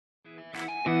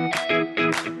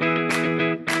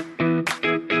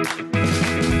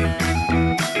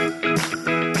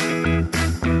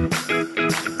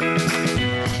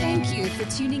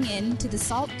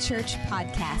Church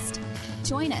podcast.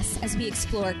 Join us as we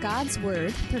explore God's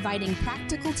Word, providing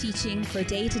practical teaching for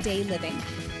day-to-day living.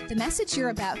 The message you're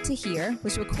about to hear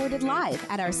was recorded live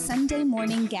at our Sunday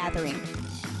morning gathering.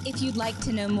 If you'd like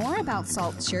to know more about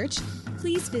Salt Church,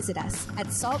 please visit us at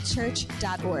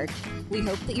saltchurch.org. We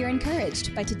hope that you're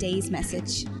encouraged by today's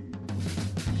message.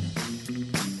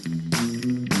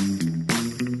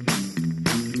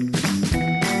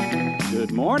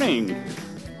 Good morning.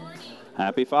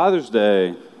 Happy Father's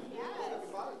Day.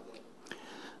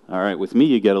 All right, with me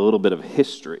you get a little bit of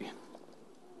history.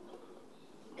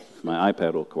 If my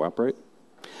iPad will cooperate.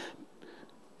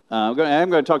 I'm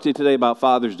going to talk to you today about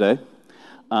Father's Day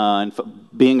and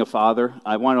being a father.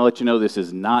 I want to let you know this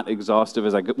is not exhaustive.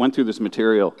 As I went through this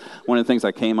material, one of the things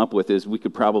I came up with is we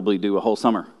could probably do a whole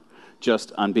summer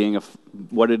just on being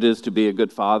what it is to be a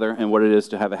good father and what it is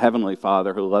to have a heavenly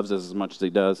father who loves us as much as he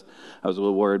does. I was a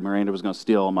little worried Miranda was going to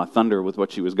steal all my thunder with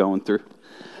what she was going through.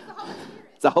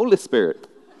 It's the Holy Spirit.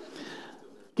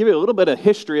 Give you a little bit of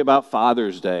history about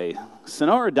Father's Day.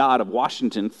 Sonora Dodd of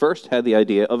Washington first had the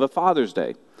idea of a Father's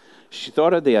Day. She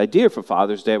thought of the idea for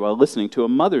Father's Day while listening to a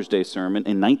Mother's Day sermon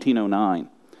in 1909.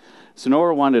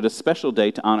 Sonora wanted a special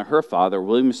day to honor her father,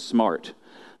 William Smart,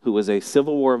 who was a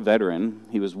Civil War veteran.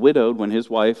 He was widowed when his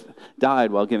wife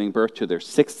died while giving birth to their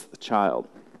sixth child.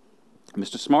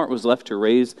 Mr. Smart was left to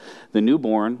raise the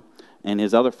newborn and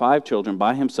his other 5 children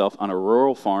by himself on a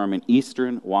rural farm in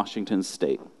eastern Washington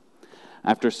state.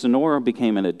 After Sonora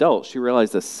became an adult, she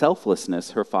realized the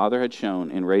selflessness her father had shown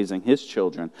in raising his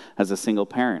children as a single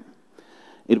parent.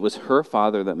 It was her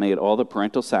father that made all the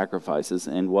parental sacrifices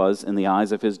and was, in the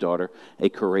eyes of his daughter, a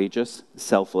courageous,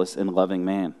 selfless, and loving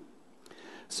man.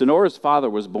 Sonora's father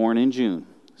was born in June,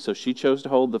 so she chose to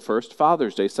hold the first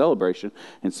Father's Day celebration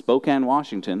in Spokane,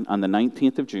 Washington on the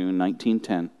 19th of June,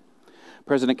 1910.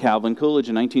 President Calvin Coolidge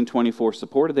in 1924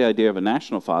 supported the idea of a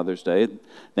National Father's Day.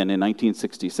 Then in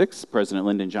 1966, President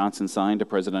Lyndon Johnson signed a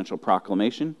presidential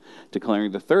proclamation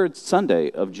declaring the third Sunday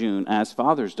of June as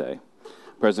Father's Day.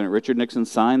 President Richard Nixon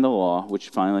signed the law, which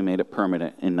finally made it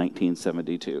permanent in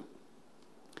 1972.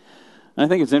 And I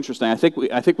think it's interesting. I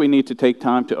think we need to take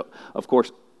time to, of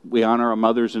course, we honor our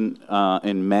mothers in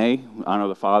May, honor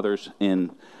the fathers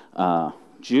in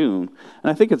June, and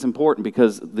I think it's important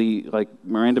because like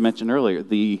Miranda mentioned earlier,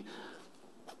 the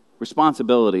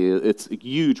responsibility. It's a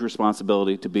huge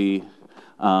responsibility to be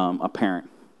a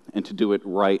parent and to do it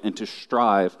right and to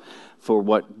strive for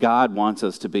what God wants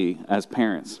us to be as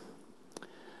parents.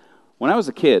 When I was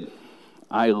a kid,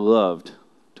 I loved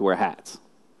to wear hats.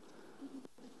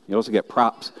 You also get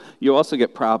props. You also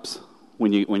get props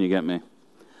when you get me.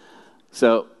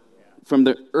 So, from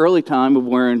the early time of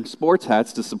wearing sports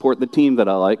hats to support the team that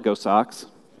I like, go Sox.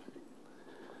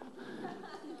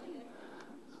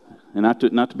 And not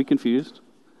to be confused,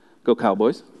 go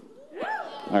Cowboys.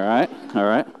 All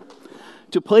right.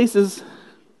 To places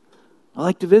I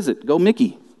like to visit, go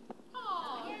Mickey.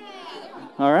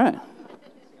 All right.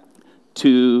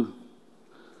 To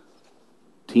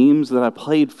teams that I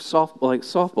played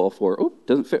softball for. Oh,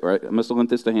 doesn't fit right. I must have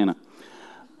lent this to Hannah.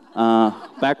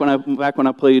 Back when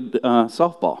I played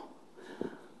softball.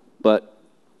 But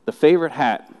the favorite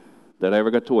hat that I ever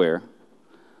got to wear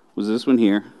was this one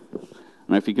here. I don't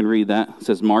know if you can read that. It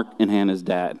says Mark and Hannah's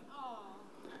dad.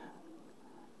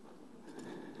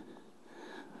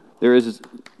 There is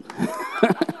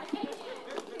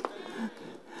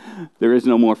there is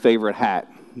no more favorite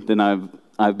hat than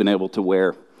I've been able to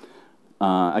wear.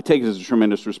 I take it as a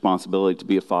tremendous responsibility to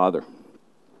be a father.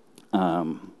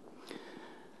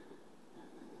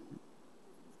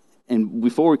 And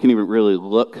before we can even really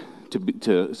look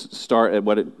to start at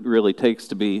what it really takes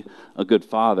to be a good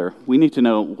father, we need to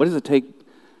know, what does it take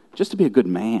just to be a good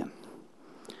man?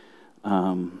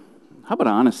 How about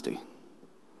honesty?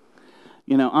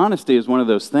 You know, honesty is one of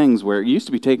those things where it used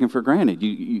to be taken for granted.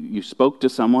 You spoke to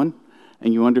someone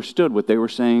and you understood what they were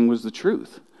saying was the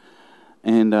truth.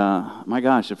 And my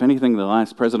gosh, if anything the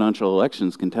last presidential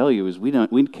elections can tell you is we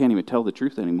can't even tell the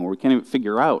truth anymore. We can't even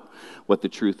figure out what the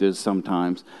truth is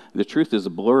sometimes. The truth is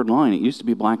a blurred line. It used to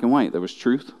be black and white. There was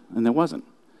truth and there wasn't.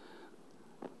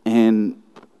 And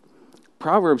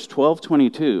Proverbs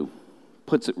 12:22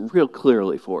 puts it real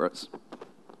clearly for us.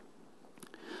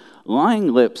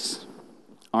 Lying lips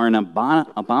are an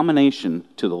abomination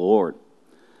to the Lord,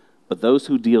 but those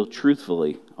who deal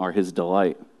truthfully are his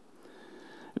delight.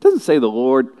 It doesn't say the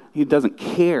Lord, he doesn't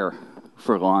care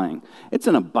for lying. It's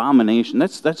an abomination.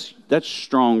 That's a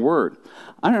strong word.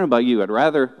 I don't know about you. I'd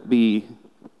rather be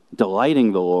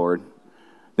delighting the Lord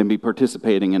than be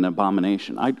participating in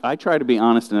abomination. I try to be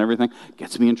honest in everything. It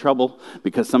gets me in trouble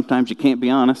because sometimes you can't be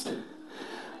honest.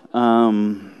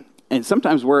 And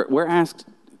sometimes we're asked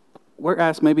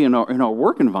maybe in our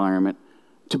work environment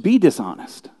to be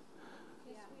dishonest.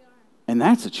 And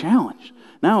that's a challenge.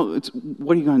 Now,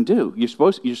 what are you going to do? You're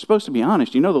supposed to be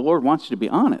honest. You know the Lord wants you to be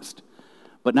honest.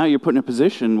 But now you're put in a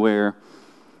position where,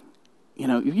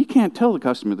 you can't tell the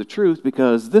customer the truth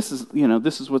because this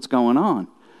is what's going on.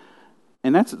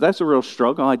 And that's a real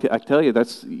struggle. I tell you,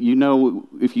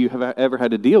 if you have ever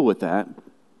had to deal with that,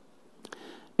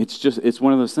 it's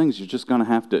one of those things you're just going to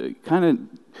have to kind of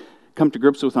come to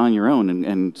grips with on your own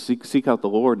and seek out the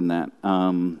Lord in that.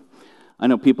 I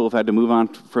know people have had to move on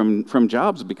from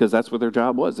jobs because that's what their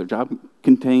job was. Their job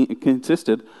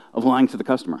consisted of lying to the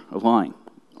customer, of lying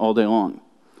all day long.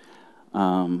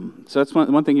 So that's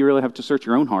one thing you really have to search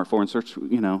your own heart for and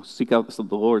seek out the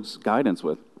Lord's guidance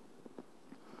with.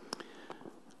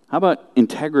 How about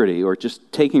integrity or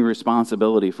just taking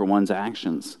responsibility for one's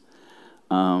actions?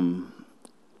 The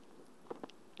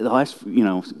last,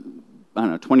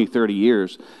 20, 30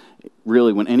 years,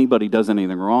 really, when anybody does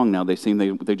anything wrong now, they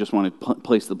they just want to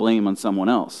place the blame on someone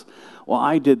else. Well,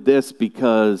 I did this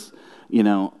because,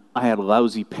 I had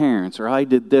lousy parents, or I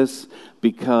did this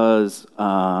because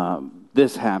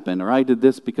this happened, or I did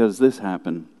this because this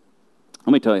happened.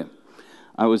 Let me tell you,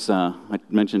 I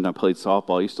mentioned I played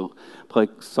softball. I used to play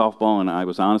softball, and I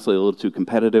was honestly a little too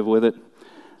competitive with it.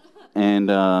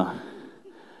 And I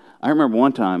remember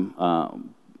one time,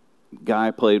 guy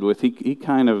I played with, he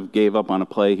kind of gave up on a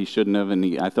play he shouldn't have,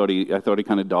 and I thought he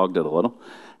kind of dogged it a little,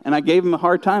 and I gave him a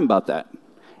hard time about that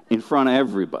in front of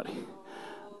everybody.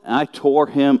 And I tore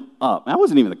him up. I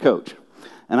wasn't even the coach,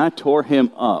 and I tore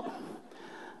him up.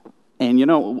 And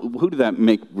who did that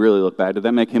make really look bad? Did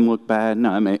that make him look bad?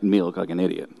 No, it made me look like an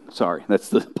idiot. Sorry, that's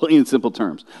the plain and simple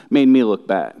terms. Made me look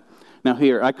bad. Now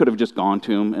here, I could have just gone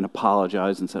to him and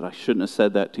apologized and said, I shouldn't have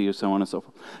said that to you, so on and so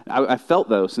forth. I felt,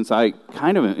 though, since I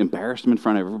kind of embarrassed him in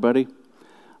front of everybody,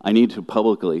 I need to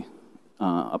publicly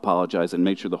apologize and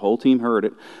make sure the whole team heard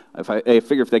it. I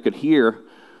figure if they could hear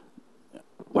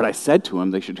what I said to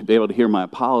him, they should be able to hear my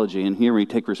apology and hear me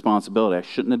take responsibility. I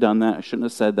shouldn't have done that. I shouldn't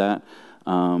have said that.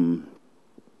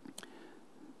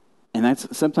 And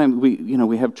that's sometimes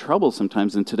we have trouble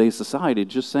sometimes in today's society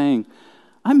just saying,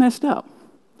 I messed up.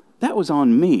 That was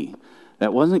on me.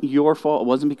 That wasn't your fault. It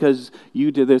wasn't because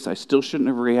you did this. I still shouldn't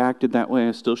have reacted that way.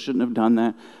 I still shouldn't have done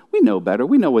that. We know better.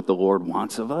 We know what the Lord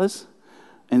wants of us.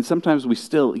 And sometimes we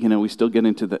still get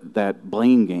into that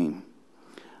blame game.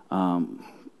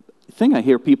 The thing I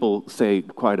hear people say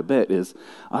quite a bit is,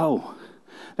 oh,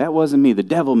 that wasn't me. The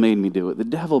devil made me do it. The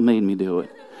devil made me do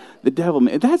it.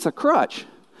 That's a crutch.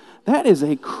 That is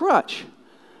a crutch.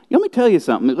 Let me tell you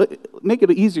something. Make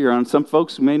it easier on some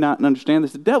folks who may not understand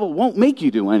this. The devil won't make you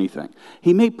do anything.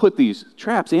 He may put these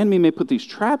traps, the enemy may put these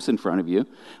traps in front of you,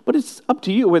 but it's up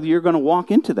to you whether you're going to walk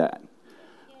into that.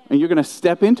 And you're going to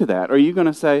step into that. Or are you going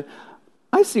to say,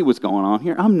 I see what's going on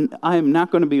here. I am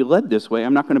not going to be led this way.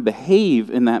 I'm not going to behave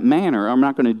in that manner. I'm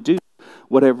not going to do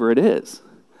whatever it is.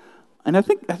 And I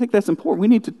think that's important. We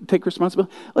need to take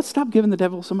responsibility. Let's stop giving the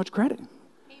devil so much credit.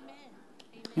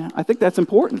 Amen. I think that's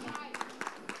important.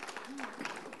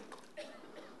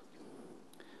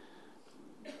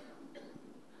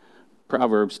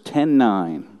 Proverbs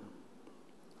 10:9.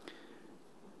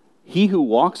 He who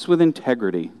walks with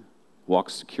integrity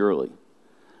walks securely,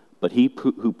 but he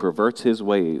who perverts his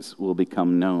ways will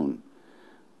become known.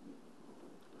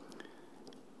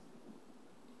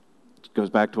 It goes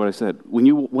back to what I said. When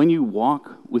you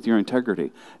walk with your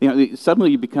integrity,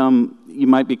 suddenly you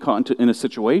might be caught in a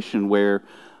situation where,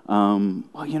 I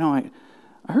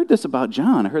heard this about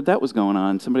John. I heard that was going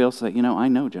on. Somebody else say, I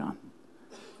know John.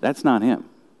 That's not him.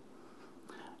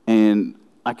 And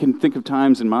I can think of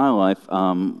times in my life,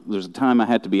 there's a time I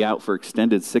had to be out for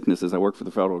extended sicknesses. I work for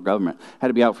the federal government. I had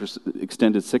to be out for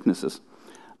extended sicknesses.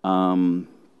 I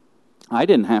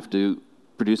didn't have to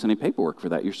produce any paperwork for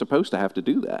that. You're supposed to have to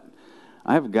do that.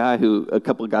 I have a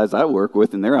couple of guys I work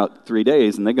with, and they're out 3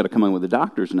 days, and they got to come in with a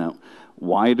doctor's note.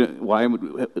 Why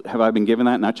have I been given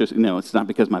that? Not just, it's not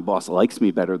because my boss likes me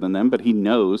better than them, but he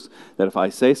knows that if I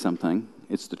say something,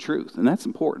 it's the truth, and that's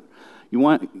important. You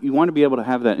want to be able to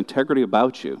have that integrity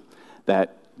about you,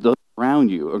 that those around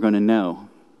you are going to know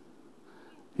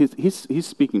he's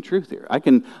speaking truth here. I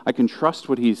can trust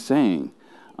what he's saying.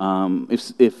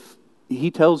 If he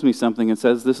tells me something and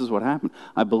says this is what happened,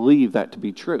 I believe that to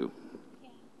be true.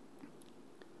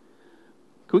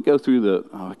 Can we go through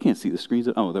I can't see the screens.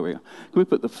 Oh, there we go. Can we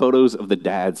put the photos of the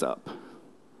dads up?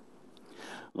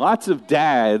 Lots of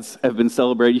dads have been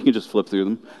celebrated. You can just flip through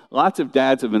them. Lots of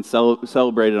dads have been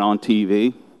celebrated on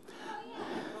TV.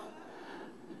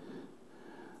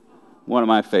 One of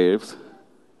my faves.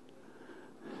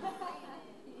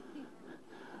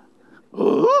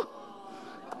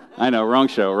 I know, wrong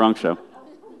show.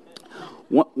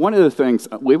 One of the things,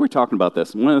 we were talking about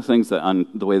this, one of the things that on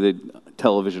the way that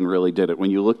television really did it,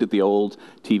 when you looked at the old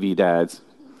TV dads,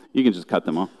 you can just cut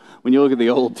them off. When you look at the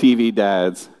old TV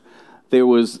dads, there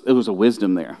was a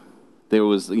wisdom there. There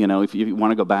was, if you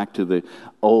want to go back to the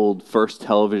old first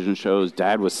television shows,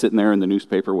 Dad was sitting there in the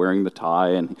newspaper wearing the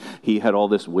tie, and he had all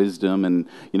this wisdom, and,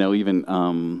 even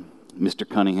Mr.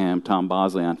 Cunningham, Tom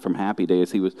Bosley from Happy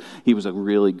Days, he was a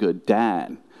really good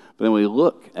dad. But then we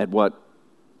look at what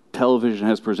television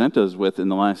has presented us with in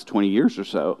the last 20 years or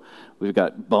so. We've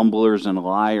got bumblers and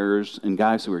liars and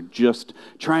guys who are just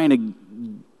trying to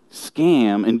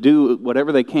scam and do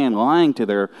whatever they can, lying to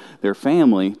their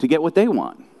family to get what they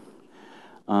want.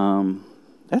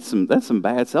 That's some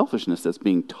bad selfishness that's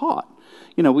being taught.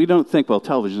 We don't think, well,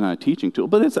 television is not a teaching tool,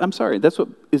 but that's what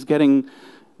is getting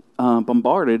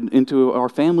bombarded into our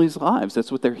families' lives.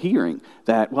 That's what they're hearing.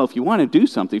 That, well, if you want to do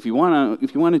something, if you want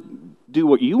to do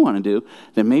what you want to do,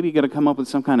 then maybe you got to come up with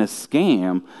some kind of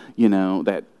scam.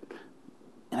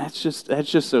 That's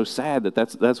just so sad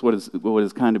that's what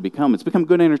it's kind of become. It's become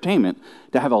good entertainment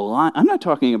to have a lie. I'm not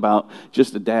talking about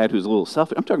just a dad who's a little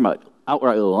selfish. I'm talking about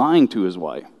outright lying to his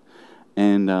wife.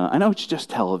 And I know it's just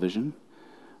television,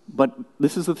 but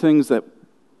this is the things that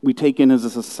we take in as a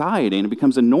society, and it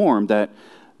becomes a norm that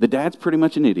the dad's pretty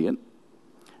much an idiot,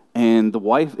 and the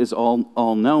wife is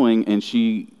all knowing, and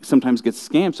she sometimes gets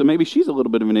scammed, so maybe she's a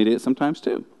little bit of an idiot sometimes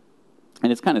too.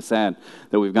 And it's kind of sad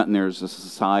that we've gotten there as a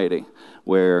society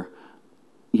where,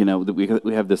 that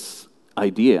we have this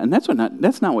idea, and that's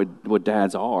not what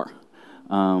dads are.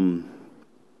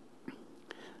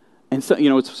 And so,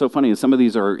 it's so funny, some of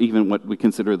these are even what we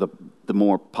consider the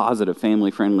more positive,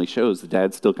 family-friendly shows. The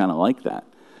dads still kind of like that.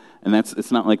 And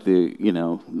it's not like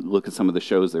look at some of the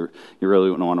shows that you really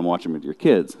don't want to watch them with your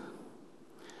kids.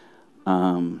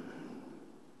 I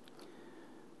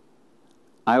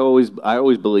always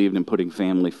believed in putting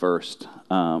family first.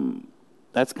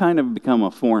 That's kind of become a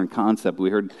foreign concept.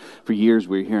 We heard for years,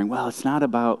 we were hearing, well, it's not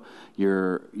about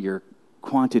your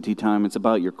quantity time, it's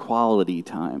about your quality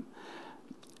time.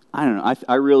 I don't know.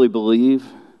 I really believe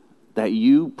that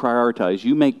you prioritize,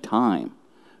 you make time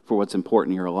for what's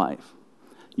important in your life.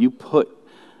 You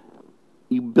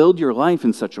build your life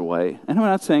in such a way, and I'm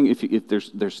not saying if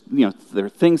there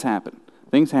things happen,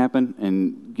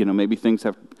 and maybe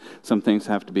some things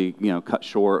have to be cut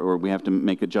short, or we have to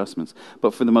make adjustments.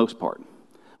 But for the most part,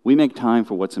 we make time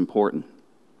for what's important.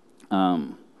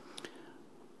 When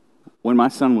my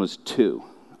son was 2,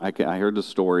 I heard the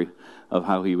story of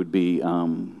how he would be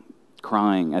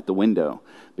crying at the window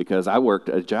because I worked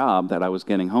a job that I was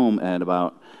getting home at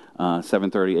about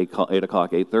 7:30, 8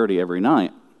 o'clock, 8:30 every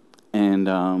night. And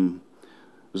it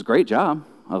was a great job.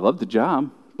 I loved the job,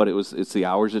 but it's the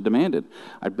hours it demanded.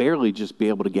 I'd barely just be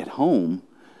able to get home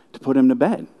to put him to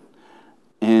bed.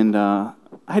 And I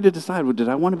had to decide, well, did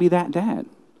I want to be that dad?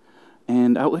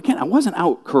 And I wasn't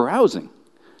out carousing.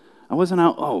 I wasn't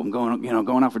out, I'm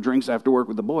going out for drinks after work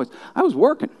with the boys. I was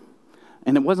working.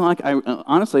 And it wasn't like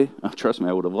honestly, trust me,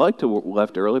 I would have liked to have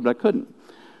left early, but I couldn't.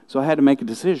 So I had to make a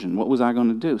decision. What was I going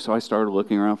to do? So I started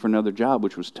looking around for another job,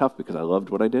 which was tough because I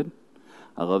loved what I did.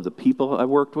 I loved the people I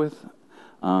worked with.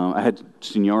 I had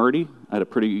seniority. I had a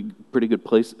pretty good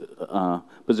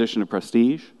position of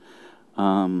prestige.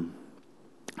 So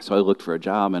I looked for a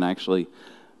job and actually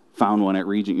found one at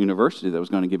Regent University that was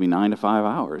going to give me 9 to 5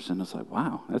 hours. And it's like,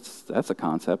 wow, that's a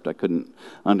concept I couldn't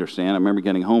understand. I remember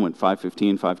getting home at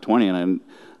 5:15, 5:20, and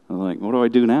I was like, what do I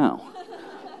do now?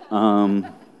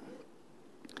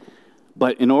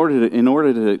 But in order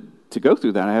to go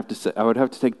through that, I would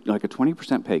have to take like a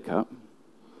 20% pay cut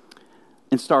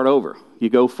and start over. You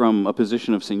go from a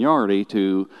position of seniority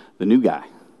to the new guy.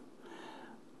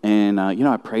 And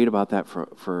I prayed about that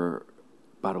for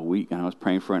about a week, and I was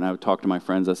praying for it, and I would talk to my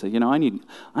friends. I said, I need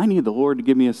the Lord to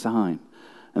give me a sign.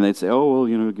 And they'd say, oh,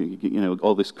 well,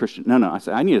 all this Christian. No. I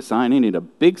said, I need a sign. I need a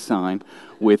big sign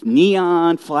with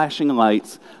neon flashing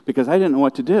lights because I didn't know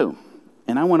what to do.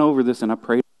 And I went over this, and I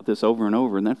prayed about this over and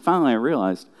over. And then finally I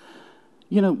realized,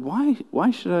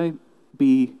 why should I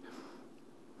be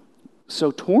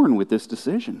so torn with this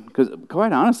decision? Because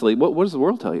quite honestly, what does the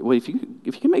world tell you? Well, if you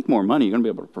can make more money, you're going to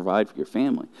be able to provide for your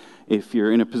family. If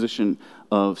you're in a position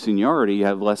of seniority, you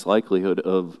have less likelihood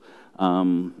of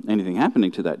anything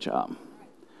happening to that job.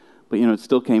 But it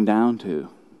still came down to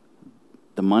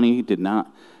the money could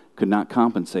not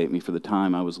compensate me for the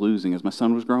time I was losing as my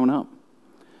son was growing up.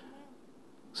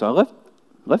 So I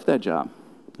left that job.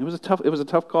 It was a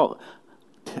tough call.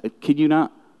 Kid you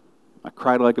not? I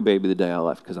cried like a baby the day I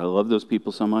left because I loved those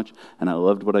people so much, and I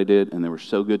loved what I did, and they were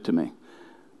so good to me.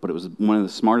 but it was one of the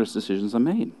smartest decisions I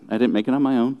made. I didn't make it on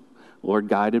my own. The Lord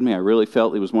guided me. I really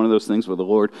felt it was one of those things where the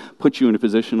Lord puts you in a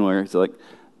position where it's like,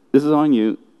 this is on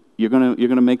you. You're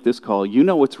gonna make this call. You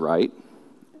know what's right.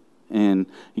 And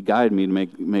he guided me to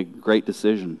make a great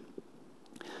decision.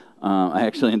 I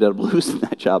actually ended up losing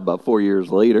that job about 4 years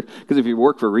later, because if you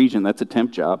work for Region, that's a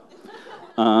temp job.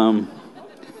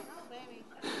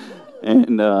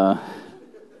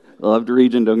 Loved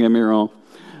Region, don't get me wrong.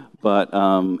 But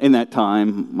in that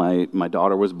time, my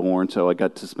daughter was born, so I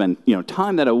got to spend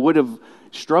time that I would have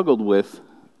struggled with,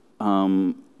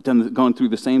 going through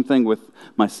the same thing with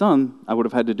my son. I would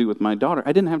have had to do with my daughter.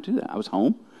 I didn't have to do that. I was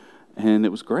home, and it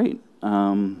was great.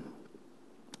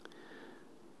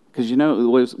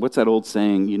 Because what's that old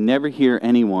saying? You never hear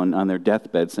anyone on their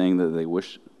deathbed saying that they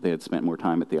wish they had spent more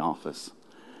time at the office.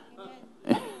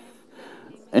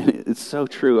 And it's so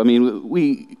true. I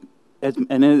mean,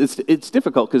 it's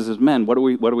difficult because as men, what are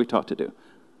we taught to do?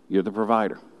 You're the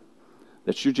provider.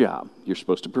 That's your job. You're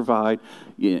supposed to provide.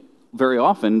 Very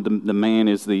often, the man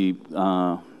is the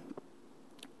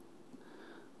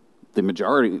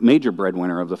major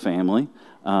breadwinner of the family.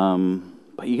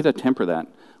 But you got to temper that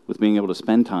with being able to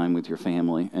spend time with your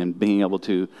family and being able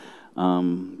to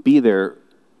be there.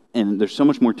 And there's so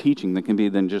much more teaching that can be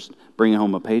than just bringing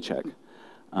home a paycheck.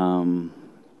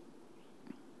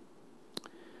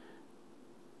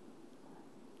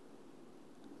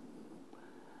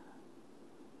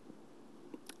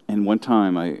 And one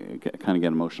time, I kind of get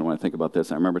emotional when I think about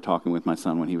this. I remember talking with my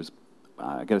son when he was,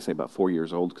 I got to say, about 4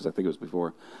 years old, because I think it was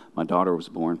before my daughter was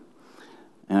born.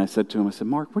 And I said to him,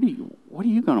 Mark, what are you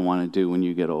going to want to do when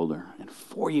you get older? And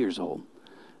 4 years old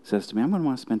says to me, I'm going to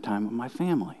want to spend time with my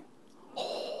family.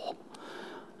 Oh,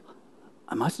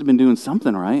 I must have been doing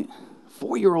something right.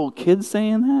 4-year-old kid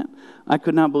saying that? I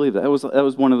could not believe that. That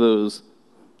was one of those,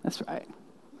 that's right.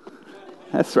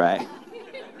 That's right.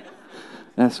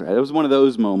 That's right. It was one of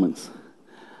those moments.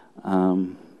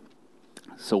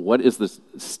 So what is the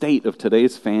state of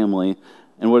today's family,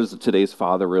 and what does today's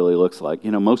father really looks like?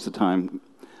 Most of the time,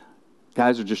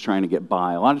 guys are just trying to get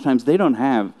by. A lot of times they don't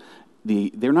have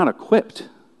they're not equipped.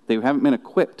 They haven't been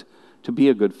equipped to be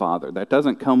a good father. That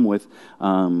doesn't come with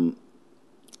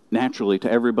naturally to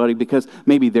everybody, because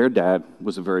maybe their dad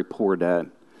was a very poor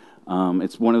dad.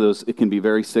 It's one of those, it can be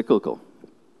very cyclical.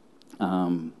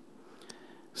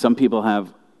 Some people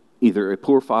have either a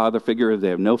poor father figure or they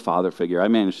have no father figure. I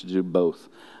managed to do both.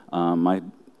 My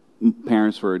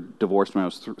parents were divorced when I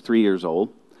was 3 years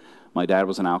old. My dad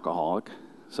was an alcoholic,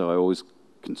 so I always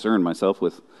concerned myself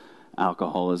with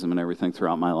alcoholism and everything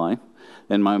throughout my life.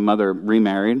 Then my mother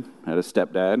remarried, had a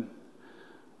stepdad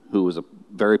who was a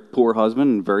very poor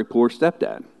husband and very poor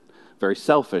stepdad. Very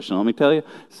selfish. And let me tell you,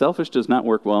 selfish does not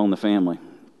work well in the family.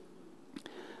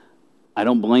 I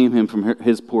don't blame him for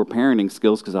his poor parenting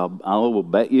skills, because I will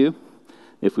bet you,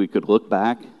 if we could look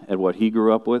back at what he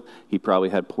grew up with, he probably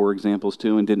had poor examples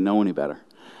too and didn't know any better.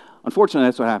 Unfortunately,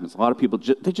 that's what happens. A lot of people,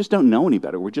 they just don't know any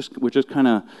better. We're just kind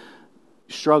of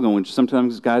struggling.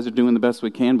 Sometimes guys are doing the best we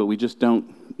can, but we just don't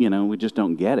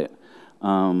get it.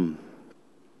 So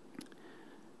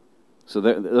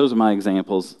those are my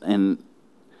examples. And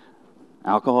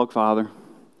alcoholic father,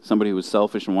 somebody who was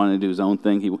selfish and wanted to do his own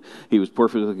thing. He was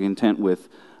perfectly content with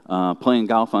playing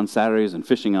golf on Saturdays and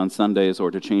fishing on Sundays,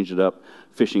 or to change it up,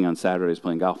 fishing on Saturdays,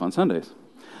 playing golf on Sundays,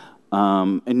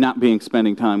 and not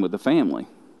spending time with the family.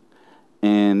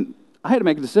 And I had to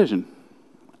make a decision.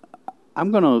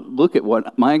 I'm going to look at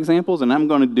what my examples, and I'm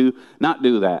going to not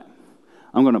do that.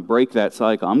 I'm going to break that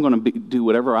cycle. I'm going to do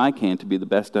whatever I can to be the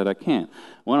best that I can. I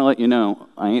want to let you know,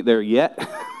 I ain't there yet.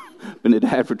 Been a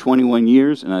dad for 21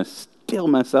 years, and I still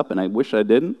mess up, and I wish I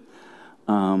didn't.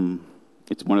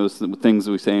 It's one of those things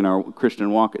that we say in our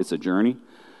Christian walk. It's a journey.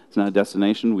 It's not a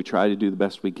destination. We try to do the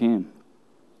best we can.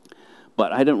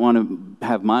 But I didn't want to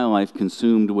have my life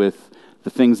consumed with the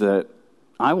things that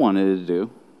I wanted to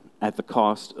do at the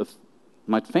cost of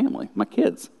my family, my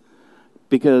kids.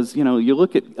 Because, you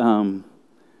look at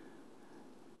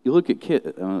kids,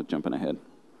 jumping ahead.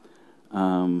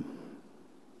 All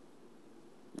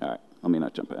right, let me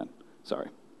not jump ahead. Sorry.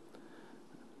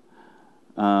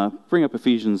 Bring up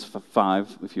Ephesians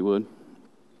 5, if you would.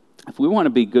 If we want to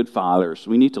be good fathers,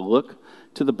 we need to look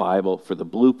to the Bible for the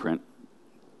blueprint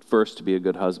first to be a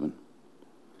good husband.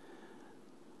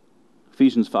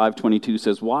 Ephesians 5:22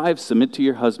 says, "Wives, submit to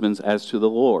your husbands as to the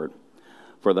Lord.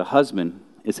 For the husband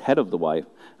is head of the wife,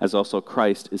 as also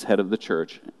Christ is head of the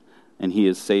church, and he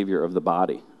is Savior of the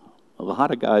body." A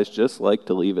lot of guys just like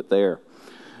to leave it there.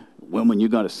 When you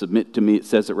got to submit to me, it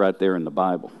says it right there in the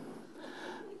Bible.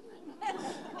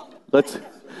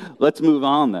 Let's move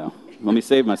on, though. Let me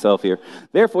save myself here.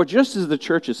 Therefore, just as the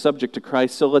church is subject to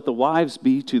Christ, so let the wives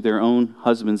be to their own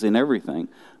husbands in everything.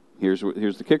 Here's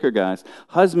the kicker, guys.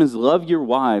 Husbands, love your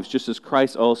wives just as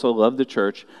Christ also loved the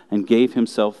church and gave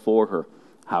himself for her.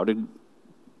 How did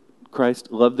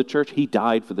Christ love the church? He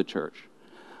died for the church.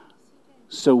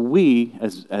 So we,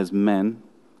 as men,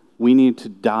 we need to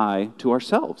die to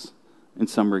ourselves in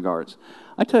some regards.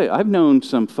 I tell you, I've known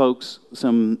some folks,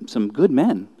 some good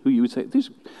men who you would say,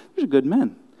 these are good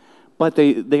men. But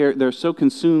they're so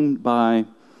consumed by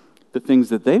the things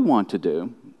that they want to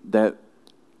do that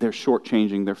they're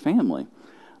shortchanging their family.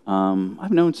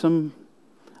 I've known some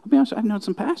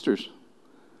pastors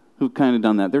who've kind of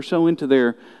done that. They're so into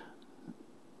their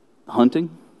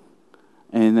hunting,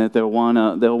 and that they'll want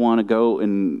to go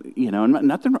and,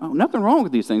 nothing wrong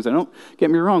with these things. Don't get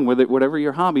me wrong, whatever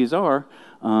your hobbies are.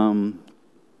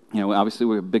 Obviously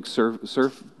we're big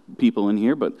surf people in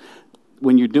here, but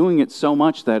when you're doing it so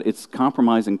much that it's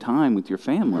compromising time with your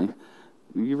family,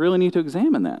 you really need to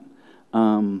examine that.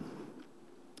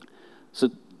 So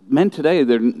men today,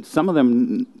 some of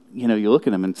them, you look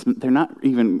at them and they're not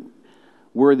even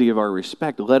worthy of our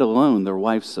respect, let alone their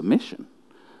wife's submission.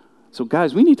 So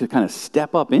guys, we need to kind of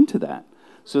step up into that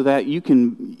so that you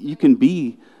can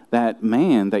be that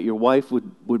man that your wife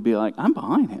would be like, I'm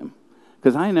behind him.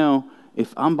 Because I know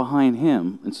if I'm behind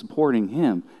him and supporting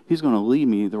him, he's going to lead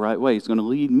me the right way. He's going to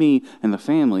lead me and the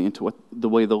family into the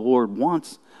way the Lord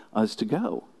wants us to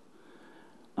go.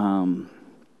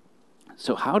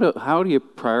 So how do you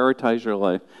prioritize your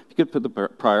life? If you could put the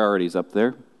priorities up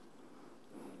there.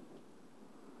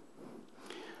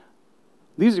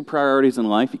 These are priorities in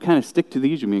life. You kind of stick to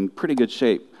these, you'll be in pretty good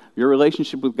shape. Your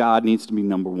relationship with God needs to be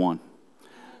number one.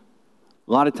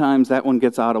 A lot of times that one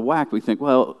gets out of whack. We think,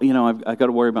 well, I've got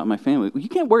to worry about my family. Well, you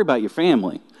can't worry about your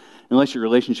family unless your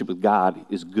relationship with God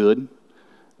is good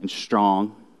and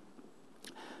strong,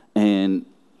 and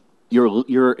you're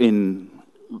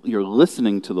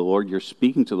listening to the Lord, you're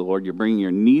speaking to the Lord, you're bringing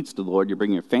your needs to the Lord, you're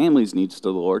bringing your family's needs to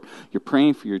the Lord, you're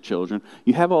praying for your children.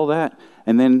 You have all that,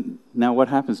 and then now what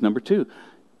happens? Number two,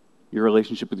 your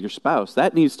relationship with your spouse.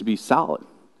 That needs to be solid.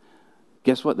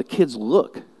 Guess what? The kids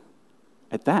look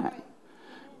at that.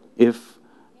 If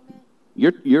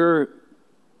you're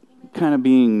kind of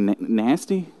being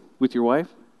nasty with your wife,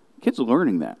 kids are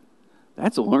learning that.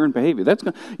 That's a learned behavior.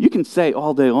 You can say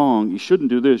all day long, you shouldn't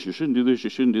do this, you shouldn't do this, you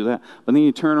shouldn't do that. But then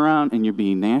you turn around and you're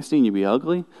being nasty and you're being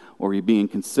ugly, or you're being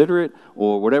inconsiderate,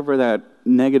 or whatever that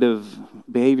negative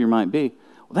behavior might be.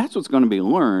 Well, that's what's going to be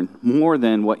learned more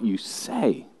than what you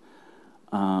say.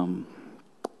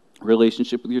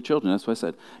 Relationship with your children. That's what I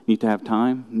said. You need to have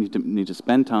time. You need to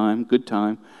spend time, good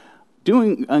time.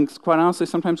 And quite honestly,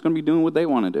 sometimes going to be doing what they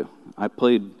want to do. I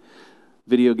played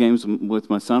video games with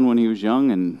my son when he was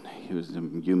young, and he was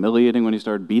humiliating when he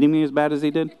started beating me as bad as he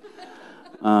did.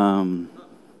 But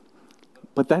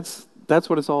that's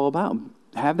what it's all about.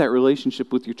 Have that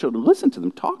relationship with your children. Listen to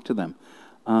them. Talk to them.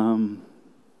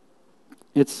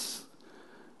 It's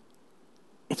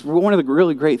one of the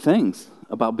really great things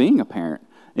about being a parent.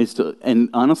 And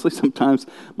honestly, sometimes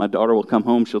my daughter will come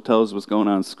home, she'll tell us what's going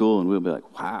on in school, and we'll be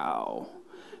like, wow,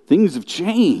 things have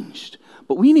changed.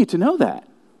 But we need to know that.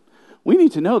 We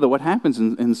need to know that what happens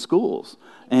in schools.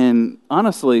 And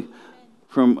honestly,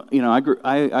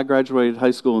 I graduated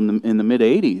high school in the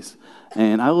mid-'80s,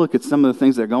 and I look at some of the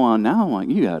things that go on now, I'm like,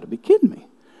 you got to be kidding me.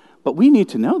 But we need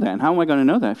to know that, and how am I going to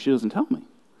know that if she doesn't tell me?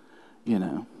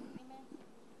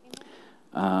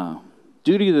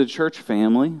 Duty to the church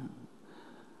family.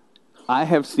 I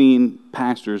have seen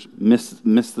pastors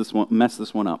mess this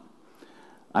one up.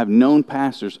 I've known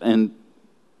pastors, and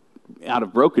out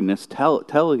of brokenness, tell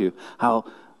you how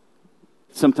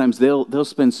sometimes they'll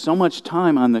spend so much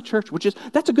time on the church,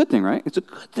 that's a good thing, right? It's a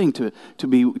good thing to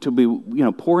be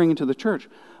pouring into the church.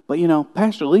 But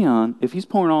Pastor Leon, if he's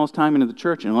pouring all his time into the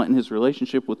church and letting his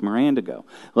relationship with Miranda go,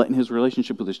 letting his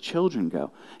relationship with his children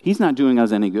go, he's not doing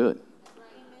us any good.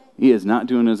 He is not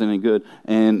doing us any good.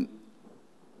 And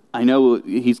I know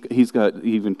he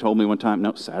even told me one time,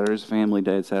 no, Saturday's family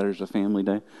day, Saturday's a family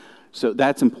day. So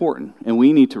that's important, and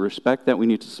we need to respect that. We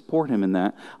need to support him in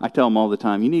that. I tell him all the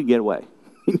time, you need to get away.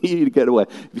 You need to get away.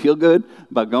 You feel good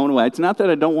about going away. It's not that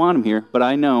I don't want him here, but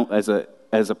I know as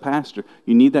a pastor,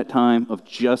 you need that time of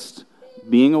just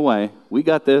being away. We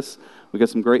got this. We got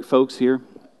some great folks here.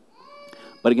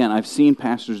 But again, I've seen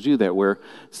pastors do that, where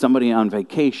somebody on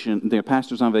vacation, their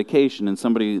pastor's on vacation, and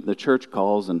the church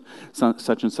calls, and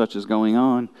such and such is going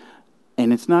on,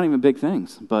 and it's not even big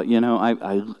things. But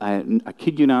I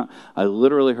kid you not, I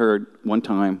literally heard one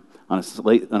time on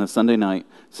a Sunday night,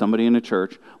 somebody in the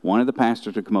church wanted the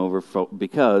pastor to come over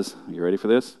because, you ready for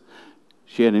this?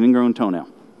 She had an ingrown toenail.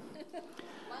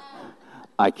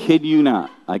 I kid you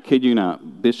not. I kid you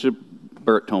not. Bishop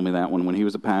Burt told me that one when he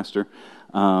was a pastor,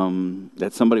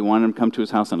 that somebody wanted him to come to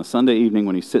his house on a Sunday evening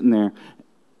when he's sitting there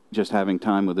just having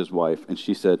time with his wife. And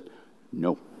she said,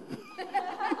 no.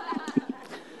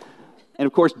 And,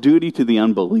 of course, duty to the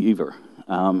unbeliever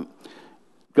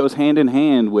goes hand in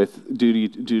hand with duty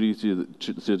to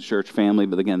the church family.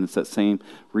 But, again, it's that same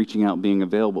reaching out, being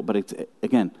available. But it's,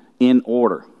 again, in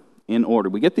order. In order.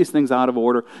 We get these things out of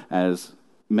order as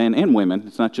men and women.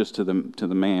 It's not just to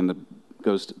the man. It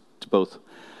goes to both.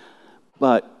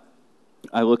 But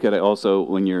I look at it also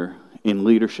when you're in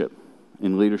leadership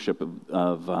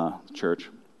of church.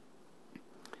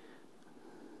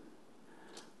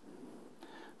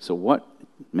 So what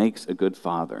makes a good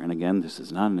father? And again, this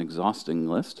is not an exhausting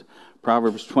list.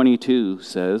 Proverbs 22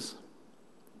 says,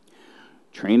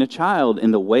 train a child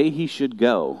in the way he should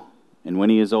go, and when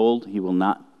he is old, he will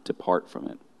not depart from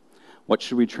it. What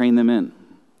should we train them in?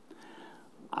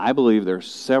 I believe there are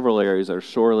several areas that are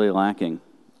sorely lacking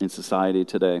in society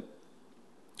today.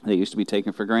 They used to be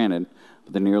taken for granted,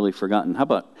 but they're nearly forgotten. How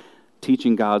about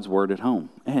teaching God's word at home?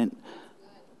 And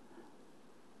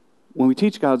when we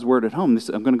teach God's word at home,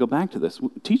 I'm going to go back to this.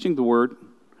 Teaching the word,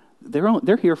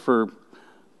 they're here for a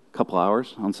couple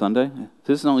hours on Sunday.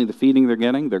 This is only the feeding they're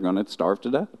getting. They're going to starve to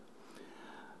death.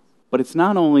 But it's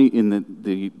not only in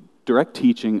the direct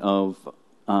teaching of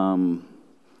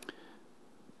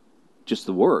just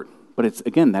the word, but it's,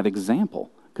 again, that example.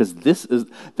 Because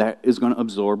that is going to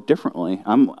absorb differently.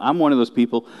 I'm one of those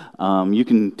people. You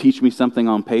can teach me something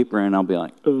on paper, and I'll be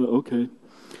like, okay.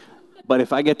 But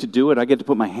if I get to do it, I get to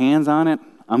put my hands on it.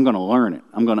 I'm going to learn it.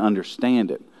 I'm going to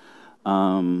understand it.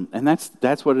 And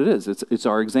that's what it is. It's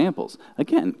our examples.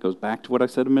 Again, it goes back to what I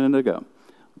said a minute ago.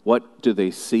 What do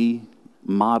they see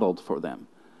modeled for them?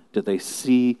 Do they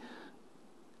see?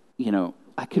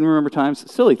 I can remember times,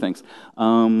 silly things,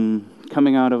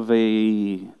 coming out of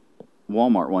a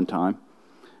Walmart one time,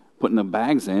 putting the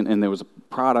bags in, and there was a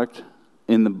product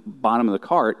in the bottom of the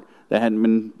cart that I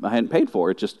hadn't paid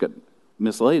for. It just got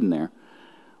mislaid in there.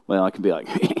 Well, I could be like,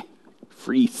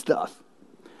 free stuff.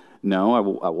 No,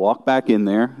 I walk back in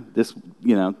there. This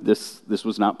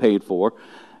was not paid for.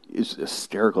 It's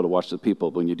hysterical to watch the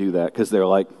people when you do that, because they're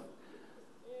like,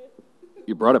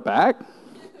 you brought it back?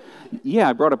 Yeah,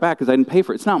 I brought it back because I didn't pay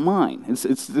for it. It's not mine.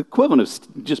 It's the equivalent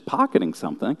of just pocketing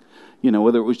something,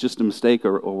 whether it was just a mistake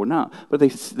or not. But they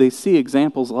see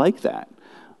examples like that.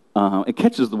 It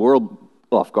catches the world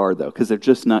off guard, though, because they're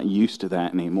just not used to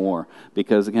that anymore.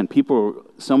 Because, again, people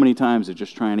so many times are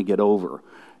just trying to get over.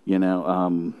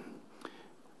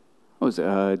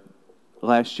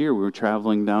 Last year we were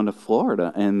traveling down to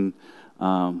Florida and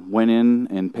went in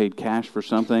and paid cash for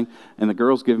something, and the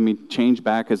girl's giving me change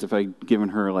back as if I'd given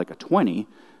her like a 20.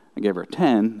 I gave her a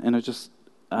 10, and I just,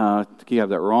 I think you have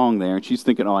that wrong there. And she's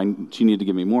thinking, she needed to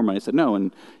give me more money. I said, no,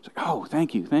 and she's like, oh,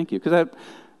 thank you. Because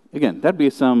that'd be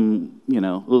some,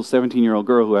 little 17-year-old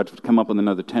girl who had to come up with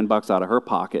another $10 out of her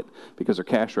pocket because her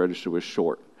cash register was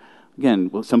short. Again,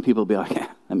 some people will be like,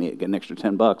 I may get an extra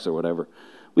 $10 or whatever.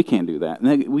 We can't do that.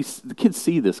 And the kids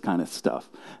see this kind of stuff,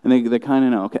 and they kind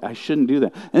of know, okay, I shouldn't do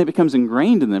that. And it becomes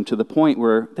ingrained in them to the point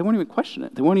where they won't even question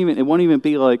it. It won't even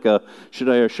be like a should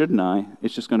I or shouldn't I.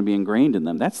 It's just going to be ingrained in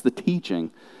them. That's the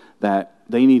teaching that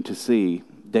they need to see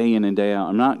day in and day out.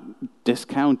 I'm not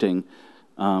discounting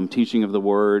teaching of the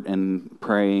word and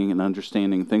praying and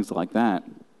understanding things like that,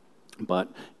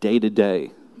 but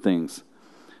day-to-day things.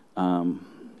 When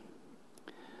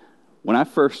I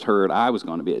first heard I was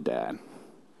going to be a dad,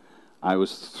 I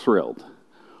was thrilled.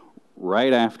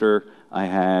 Right after I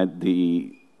had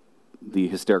the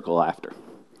hysterical laughter,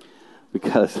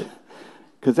 because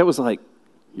that was like,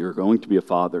 you're going to be a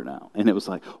father now, and it was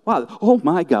like, wow, oh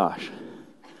my gosh,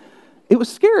 it was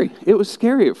scary. It was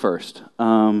scary at first.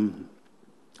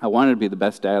 I wanted to be the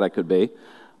best dad I could be.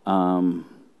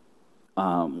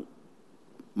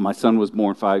 My son was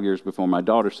born 5 years before my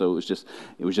daughter, so it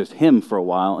was just him for a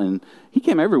while, and he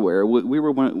came everywhere. We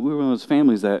were one of those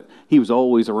families that he was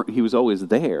always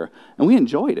there, and we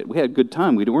enjoyed it. We had a good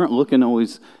time. We weren't looking to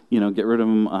always, get rid of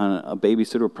him on a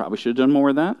babysitter. Probably should have done more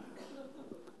of that.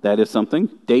 That is something.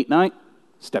 Date night,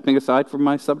 stepping aside from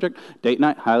my subject. Date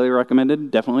night, highly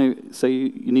recommended. Definitely say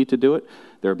you need to do it.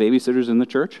 There are babysitters in the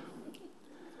church.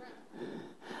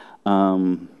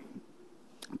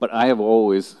 But I have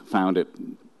always found it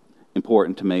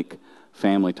important to make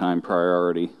family time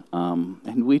priority.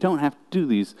 And we don't have to do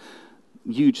these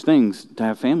huge things to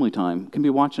have family time. It can be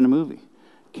watching a movie.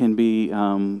 It can be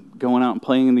going out and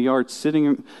playing in the yard,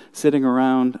 sitting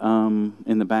around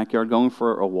in the backyard, going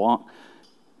for a walk.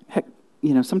 Heck,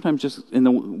 sometimes just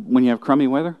when you have crummy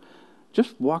weather,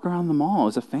 just walk around the mall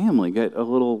as a family. Get a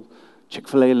little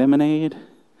Chick-fil-A lemonade.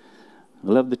 I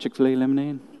love the Chick-fil-A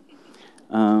lemonade.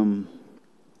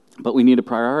 But we need to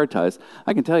prioritize.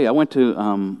 I can tell you, I went to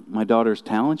my daughter's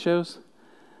talent shows,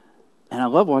 and I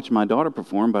love watching my daughter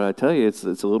perform, but I tell you, it's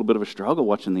a little bit of a struggle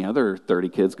watching the other 30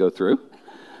 kids go through.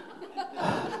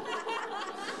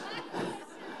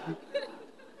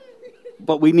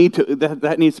 But we need to,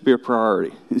 that needs to be a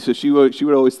priority. So she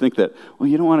would always think that, well,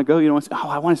 you don't want to go, you don't want to,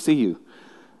 I want to see you.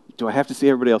 Do I have to see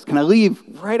everybody else? Can I leave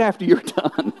right after you're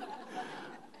done?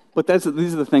 But these are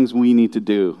the things we need to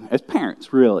do as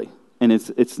parents, really. And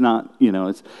it's not,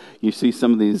 you see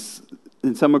some of these,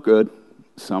 and some are good,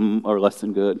 some are less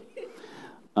than good.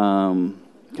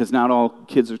 Because not all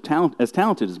kids are as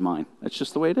talented as mine. That's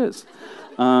just the way it is.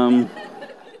 But,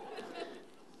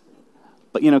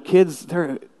 kids,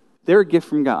 they're a gift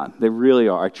from God. They really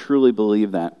are. I truly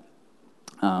believe that.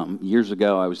 Years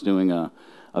ago, I was doing a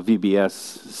VBS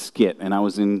skit, and I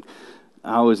wasn't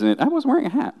wearing a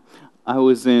hat. I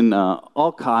was in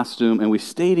all costume, and we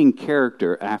stayed in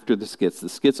character after the skits. The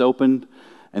skits opened,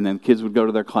 and then kids would go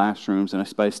to their classrooms, and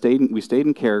we stayed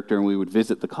in character, and we would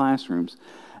visit the classrooms.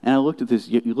 And I looked at this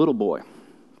little boy,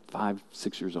 5,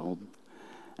 6 years old,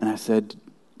 and I said,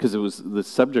 because the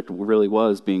subject really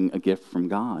was being a gift from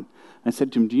God. I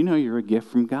said to him, do you know you're a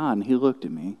gift from God? And he looked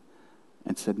at me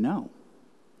and said, no.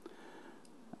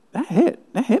 That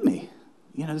hit me.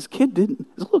 This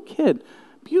little kid,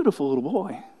 beautiful little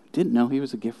boy, didn't know he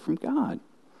was a gift from God.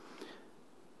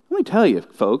 Let me tell you,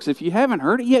 folks, if you haven't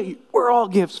heard it yet, we're all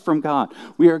gifts from God.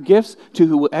 We are gifts to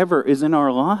whoever is in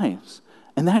our lives.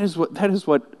 And that is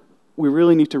what we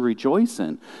really need to rejoice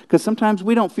in. Because sometimes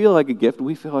we don't feel like a gift,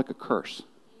 we feel like a curse.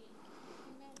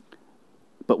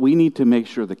 But we need to make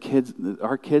sure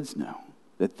our kids know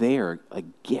that they are a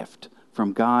gift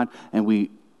from God, and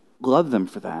we love them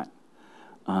for that.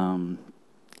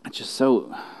 It's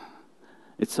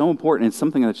so important. It's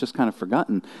something that's just kind of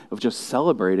forgotten, of just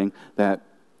celebrating that,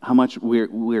 how much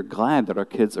we're glad that our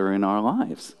kids are in our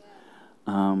lives.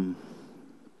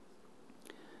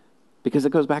 Because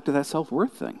it goes back to that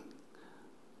self-worth thing.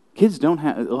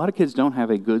 A lot of kids don't have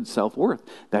a good self-worth.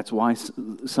 That's why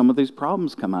some of these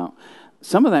problems come out.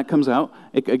 Some of that comes out,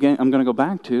 again, I'm going to go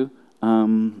back to,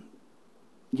 I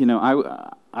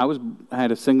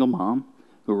had a single mom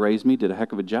who raised me, did a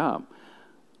heck of a job.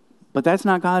 But that's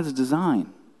not God's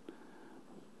design.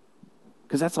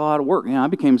 Because that's a lot of work. I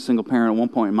became a single parent at one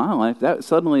point in my life. That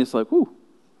suddenly it's like, whoo,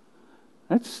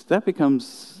 that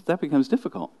becomes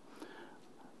difficult.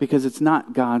 Because it's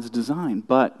not God's design.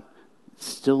 But it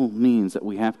still means that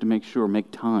we have to make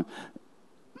time.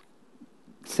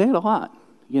 Say it a lot,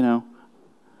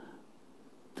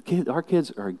 Our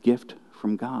kids are a gift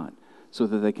from God so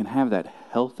that they can have that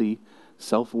healthy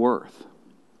self-worth.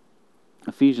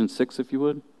 Ephesians 6, if you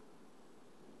would.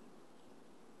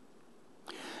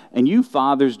 And you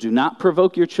fathers, do not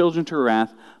provoke your children to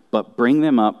wrath, but bring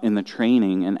them up in the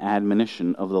training and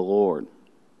admonition of the Lord.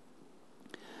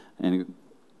 And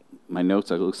my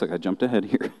notes, it looks like I jumped ahead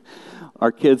here.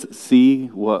 Our kids see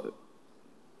what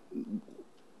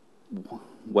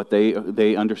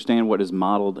they understand what is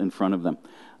modeled in front of them.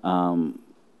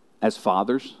 As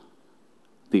fathers,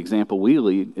 the example we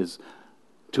lead is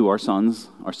to our sons.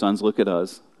 Our sons look at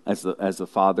us as the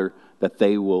father that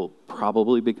they will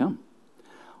probably become.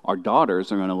 Our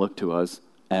daughters are going to look to us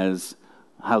as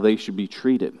how they should be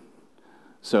treated.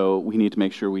 So we need to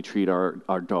make sure we treat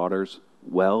our daughters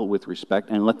well, with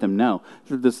respect, and let them know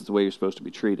that this is the way you're supposed to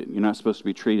be treated. You're not supposed to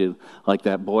be treated like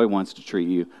that boy wants to treat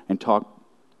you and talk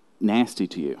nasty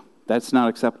to you. That's not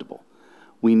acceptable.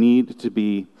 We need to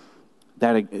be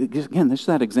that, again, this is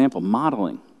that example,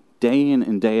 modeling day in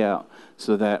and day out,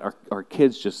 so that our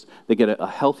kids they get a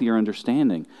healthier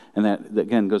understanding, and that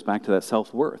again goes back to that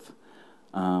self-worth.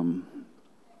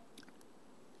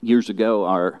 Years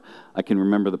ago, I can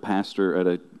remember the pastor at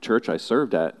a church I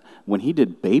served at, when he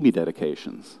did baby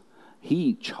dedications,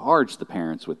 he charged the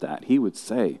parents with that. He would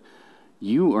say,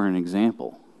 you are an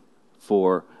example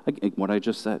for what I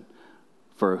just said,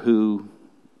 for who,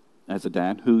 as a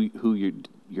dad, who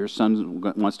your son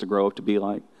wants to grow up to be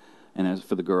like, and as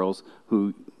for the girls,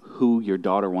 who your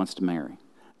daughter wants to marry.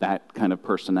 That kind of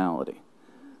personality.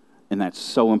 And that's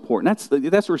so important.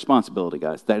 That's a responsibility,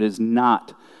 guys. That is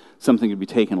not something to be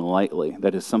taken lightly.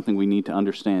 That is something we need to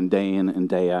understand day in and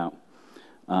day out.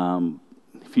 A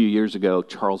few years ago,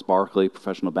 Charles Barkley,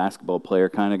 professional basketball player,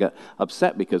 kind of got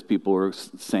upset because people were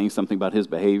saying something about his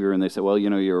behavior, and they said, well,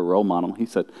 you're a role model. He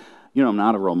said, I'm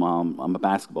not a role model. I'm a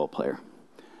basketball player.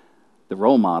 The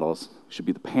role models should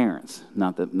be the parents,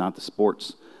 not the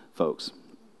sports folks.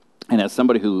 And as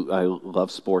somebody who I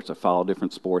love sports, I follow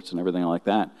different sports and everything like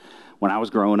that. When I was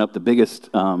growing up, the biggest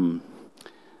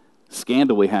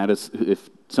scandal we had is if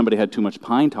somebody had too much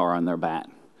pine tar on their bat.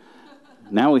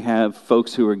 Now we have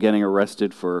folks who are getting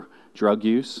arrested for drug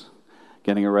use,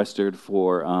 getting arrested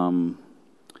for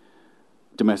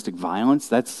domestic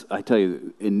violence. I tell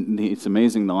you, it's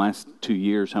amazing the last 2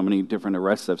 years how many different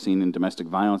arrests I've seen in domestic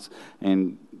violence,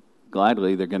 and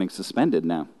gladly they're getting suspended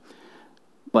now.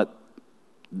 But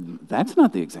that's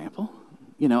not the example.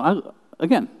 You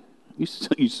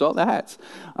saw the hats.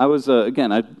 I was a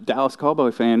Dallas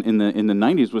Cowboy fan in the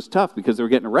 90s. Was tough because they were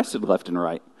getting arrested left and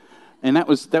right, and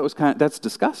that's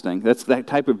disgusting. That's that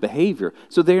type of behavior.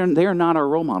 So they are not our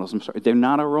role models. I'm sorry, they're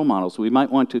not our role models. We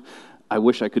might want to. I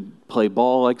wish I could play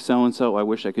ball like so and so. I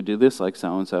wish I could do this like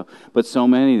so and so. But so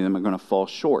many of them are going to fall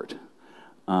short.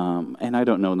 And I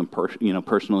don't know them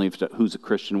personally, who's a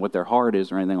Christian, what their heart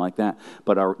is, or anything like that.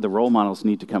 But the role models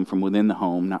need to come from within the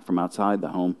home, not from outside the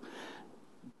home.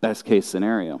 Best case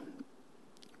scenario.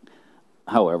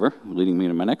 However, leading me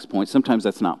to my next point, sometimes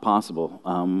that's not possible.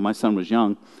 My son was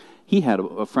young. He had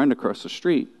a friend across the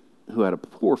street who had a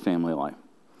poor family life.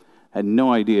 Had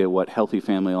no idea what healthy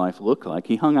family life looked like.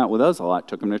 He hung out with us a lot,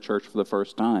 took him to church for the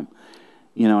first time.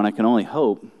 And I can only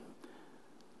hope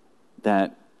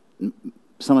that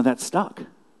some of that stuck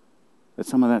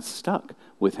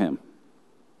with him.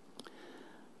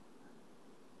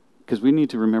 Because we need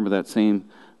to remember that same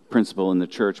principle in the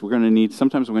church.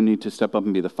 Sometimes we're going to need to step up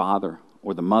and be the father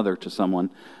or the mother to someone,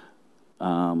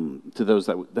 to those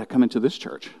that come into this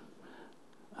church.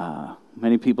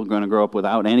 Many people are going to grow up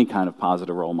without any kind of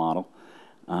positive role model.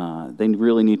 They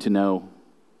really need to know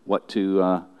what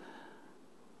to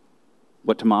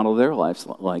model their lives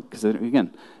like. Because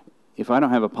again, if I don't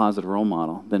have a positive role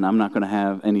model, then I'm not going to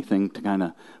have anything to kind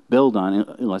of build on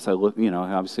unless I look,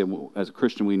 obviously as a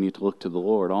Christian we need to look to the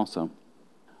Lord also.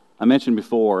 I mentioned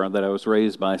before that I was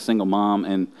raised by a single mom,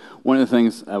 and one of the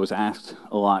things I was asked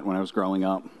a lot when I was growing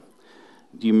up,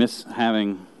 do you miss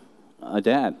having a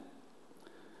dad?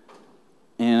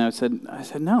 And I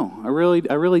said no, I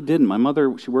really didn't. My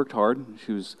mother, she worked hard.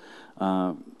 She was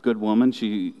a good woman.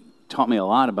 She taught me a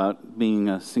lot about being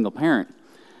a single parent.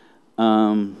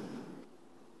 But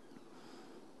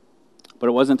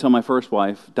it wasn't until my first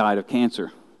wife died of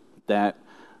cancer that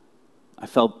I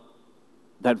felt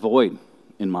that void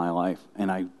in my life,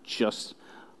 and I just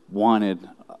wanted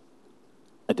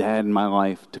a dad in my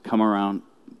life to come around,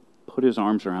 put his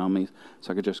arms around me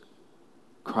so I could just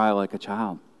cry like a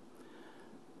child.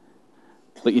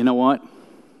 But you know what?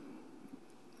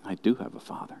 I do have a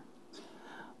father.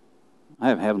 I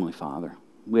have a Heavenly Father.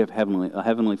 We have a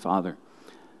Heavenly Father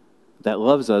that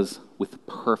loves us with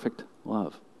perfect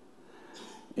love.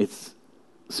 It's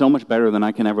so much better than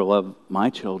I can ever love my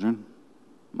children,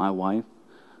 my wife,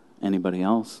 anybody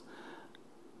else.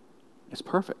 It's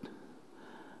perfect.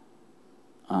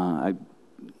 I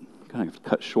kind of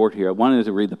cut short here. I wanted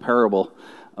to read the parable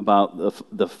about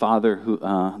the father who,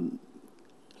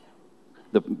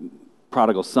 the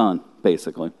prodigal son,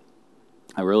 basically.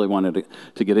 I really wanted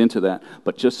to get into that,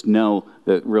 but just know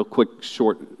that real quick,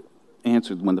 short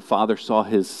answer. When the father saw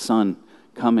his son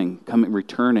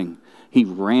returning, he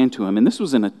ran to him, and this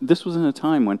was in a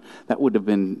time when that would have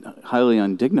been highly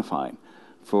undignified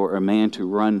for a man to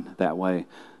run that way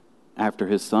after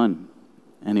his son.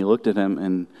 And he looked at him,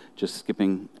 and just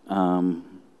skipping.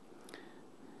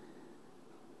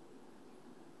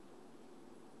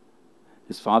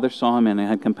 His father saw him and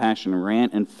had compassion, and ran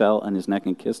and fell on his neck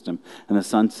and kissed him. And the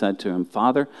son said to him,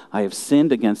 "Father, I have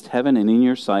sinned against heaven and in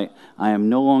your sight. I am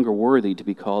no longer worthy to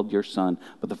be called your son."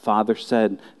 But the father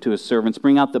said to his servants,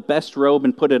 "Bring out the best robe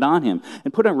and put it on him,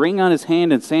 and put a ring on his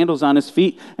hand and sandals on his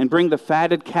feet, and bring the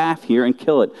fatted calf here and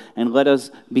kill it, and let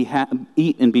us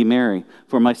eat and be merry.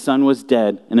 For my son was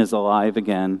dead and is alive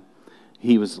again.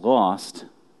 He was lost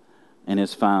and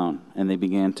is found." And they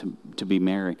began to be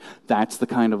merry. That's the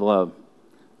kind of love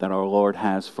that our Lord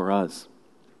has for us.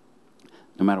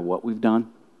 No matter what we've done,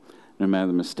 no matter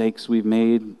the mistakes we've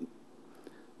made,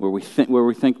 where we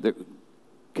think that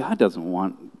God doesn't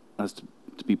want us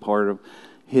to be part of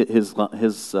His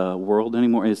world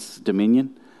anymore, His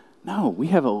dominion. No, we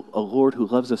have a Lord who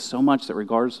loves us so much that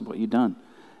regardless of what you've done,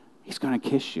 He's going to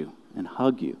kiss you and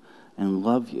hug you and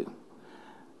love you.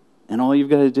 And all you've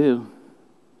got to do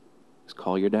is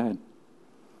call your dad.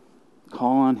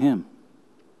 Call on Him.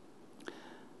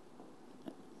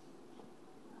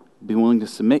 Be willing to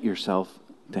submit yourself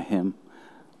to Him.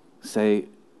 Say,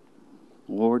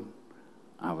 "Lord,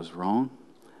 I was wrong.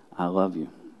 I love you."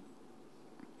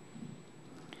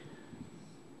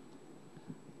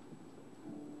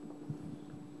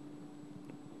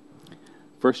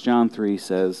 1 John 3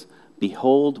 says,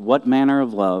 "Behold, what manner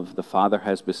of love the Father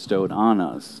has bestowed on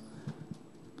us,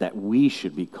 that we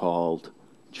should be called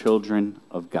children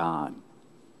of God."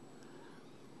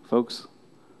 Folks,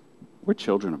 we're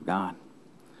children of God.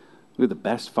 We're the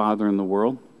best Father in the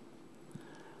world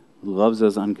who loves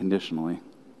us unconditionally.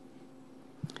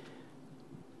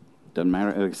 Doesn't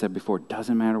matter, like I said before, it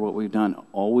doesn't matter what we've done.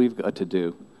 All we've got to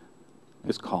do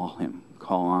is call him,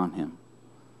 call on him.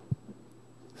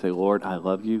 Say, Lord, I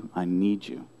love you, I need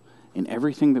you in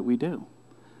everything that we do.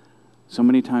 So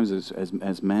many times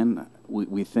as men,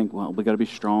 we think, well, we got to be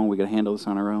strong, we got to handle this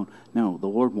on our own. No, the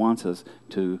Lord wants us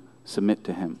to submit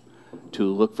to him, to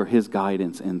look for his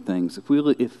guidance in things. If we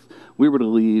were to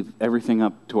leave everything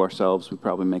up to ourselves, we'd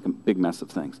probably make a big mess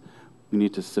of things. We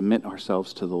need to submit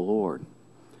ourselves to the Lord.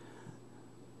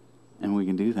 And we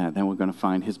can do that. Then we're going to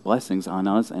find his blessings on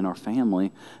us and our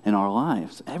family and our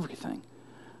lives, everything.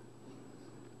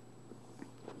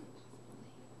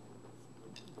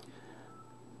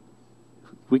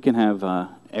 We can have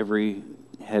every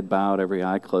head bowed, every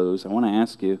eye closed. I want to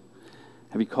ask you,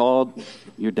 have you called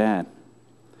your dad?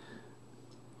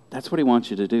 That's what he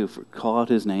wants you to do. Call out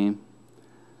his name.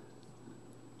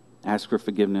 Ask for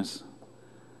forgiveness.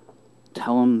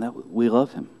 Tell him that we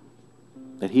love him,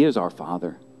 that he is our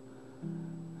Father.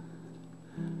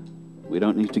 We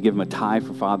don't need to give him a tie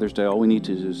for Father's Day. All we need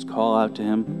to do is call out to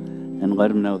him and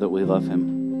let him know that we love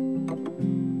him.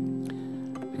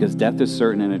 Because death is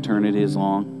certain and eternity is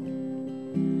long.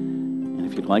 And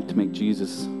if you'd like to make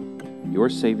Jesus your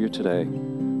Savior today,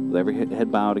 with every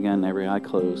head bowed again, every eye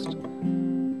closed,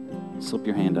 slip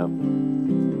your hand up.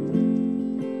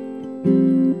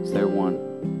 Is there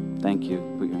one? Thank you.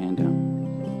 Put your hand down.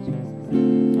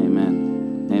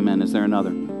 Amen. Amen. Is there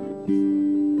another?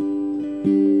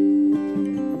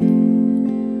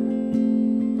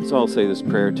 Let's all say this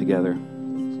prayer together.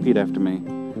 Repeat after me.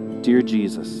 Dear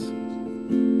Jesus,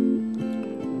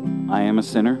 I am a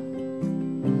sinner,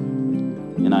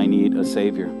 and I need a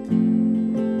Savior.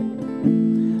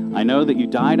 I know that you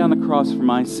died on the cross for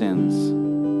my sins.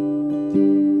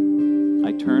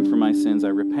 I turn from my sins. I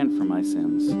repent for my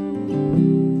sins.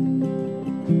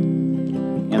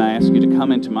 And I ask you to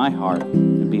come into my heart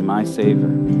and be my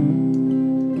Savior.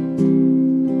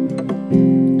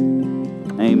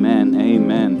 Amen.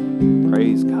 Amen.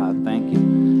 Praise God. Thank you.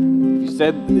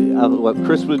 Said what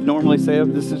Chris would normally say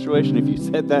of this situation. If you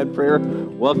said that prayer,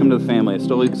 welcome to the family. I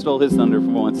stole his thunder for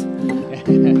once.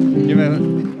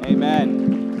 Amen.